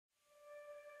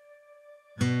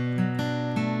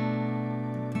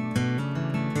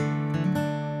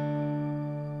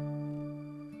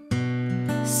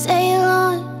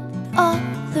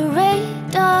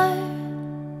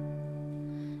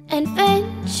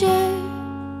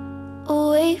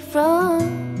free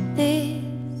from this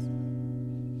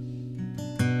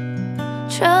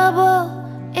trouble.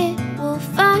 It will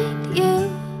find you,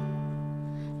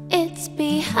 it's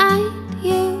behind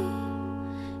you,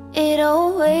 it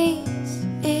always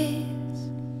is.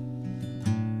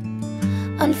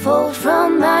 Unfold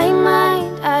from my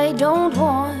mind, I don't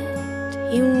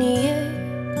want you near.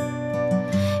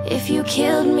 If you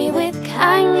killed me with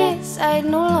kindness, I'd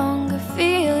no longer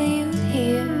feel you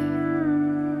here.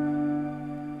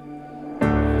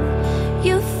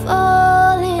 You've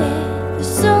fallen for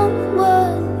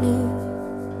someone new.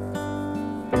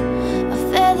 A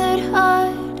feathered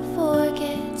heart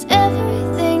forgets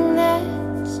everything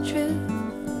that's true.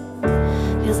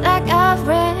 Feels like